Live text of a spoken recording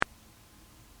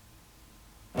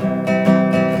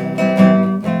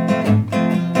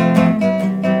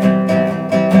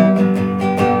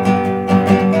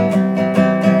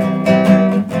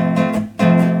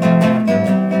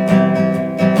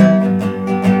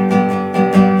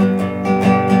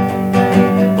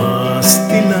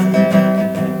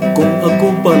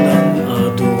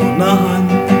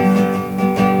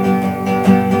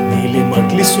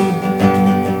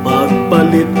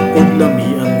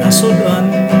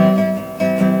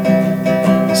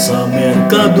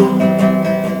merkado,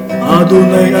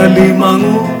 adunay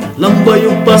alimango,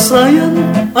 lambayong pasayan,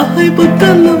 ahay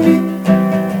pagkalami,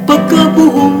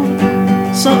 pagkabuhong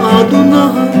sa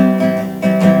adunahan.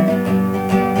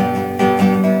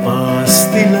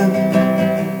 Pastilan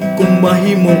kung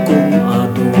mahimo kong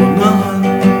adunahan,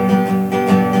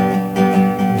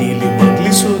 dili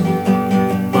maglisod,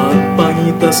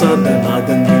 pagpangita sa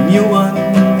dalagang binyuan.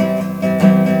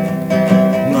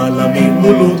 Ngalami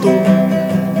muluto,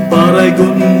 paray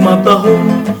gun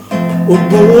matahong, ug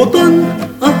buotan,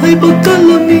 ahay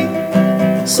pagkalami,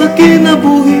 sa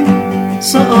kinabuhi,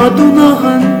 sa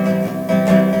adunahan.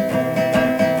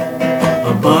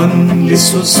 Apan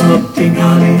lisod sa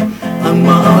tingali, ang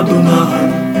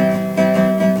maadunahan,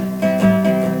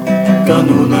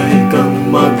 kanunay kang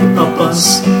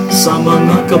mag-apas sa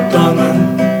mga kaptangan.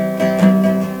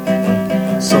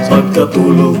 Sa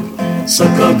pagkatulog, sa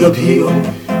kagabhion,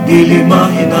 dili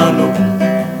mahinanog,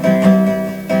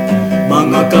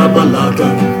 mga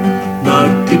kabalagang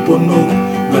nagtipunog,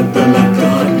 nagdalag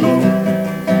kahadlong.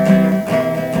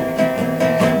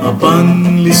 Apan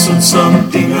lisod sa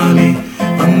tingali,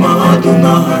 ang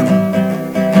maadunahan,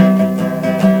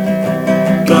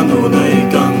 kanunay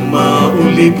kang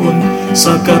maulipon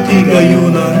sa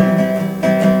katigayunan.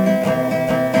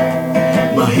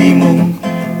 Mahimong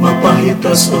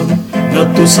mapahitason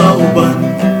ngadto sa uban,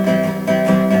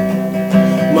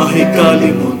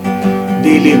 mahikalimot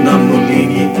dili na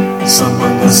mulingi sa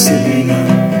mga silingan.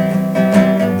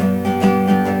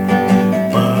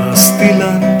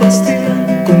 Pastilan,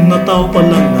 pastilan kung nataw pa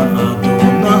lang na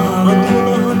adunahan,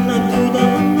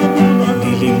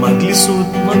 dili maglisod,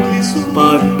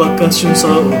 pagbakasyon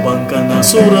sa ubang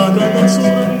kanasuran,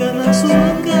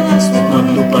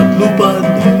 maglupad-lupad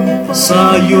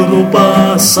sa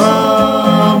Europa, sa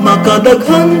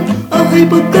makadaghan, ahay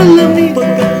pagkalami,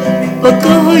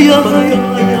 pagkahayahay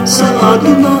sa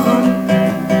adunahan.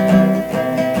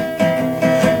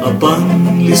 Apan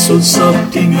lisod sa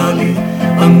tingali,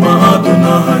 ang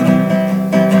maadunahan,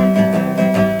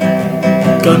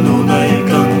 kanunay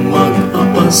kang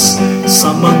mag-apas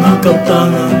sa mga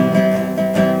kaptangan.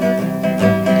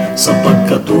 Sa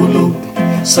pagkatulog,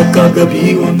 sa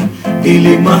kagabhion,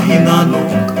 dili mahinanog,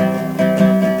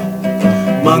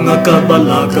 mga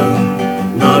kabalagang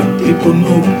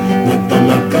nagtipunog,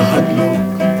 nagdalag kahadlok.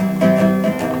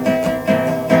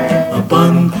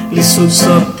 Apan lisod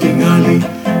sa tingali,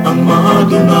 ang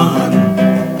maadunahan,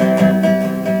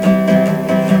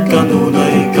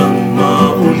 kanunay kang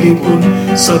maulipon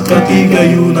sa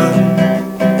katigayunan.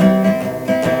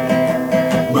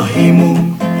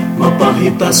 Mahimong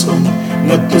mapahitason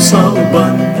ngadto sa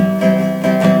uban,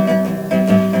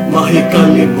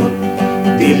 mahikalimot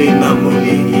dili na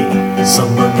mulingi sa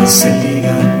mga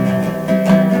silingan.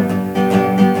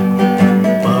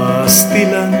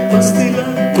 Pastilan,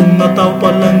 pastilan kung nataw pa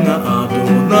lang na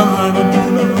adunahan,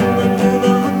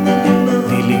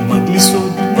 dili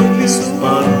maglisod,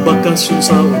 pagbakasyon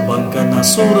sa ubang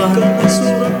kanasuran,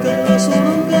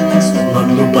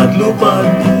 maglupad-lupad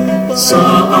sa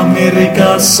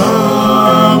Amerika, sa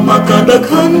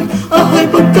makadaghan, ahay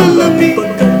pagkalami,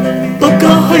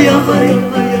 pagkahayahay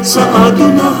sa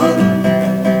adunahan.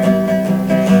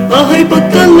 Ahay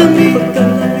pagkalami,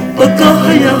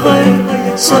 pagkahayahay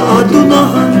sa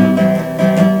adunahan.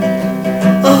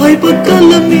 Ahay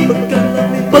pagkalami,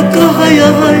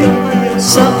 pagkahayahay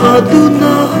sa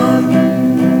adunahan.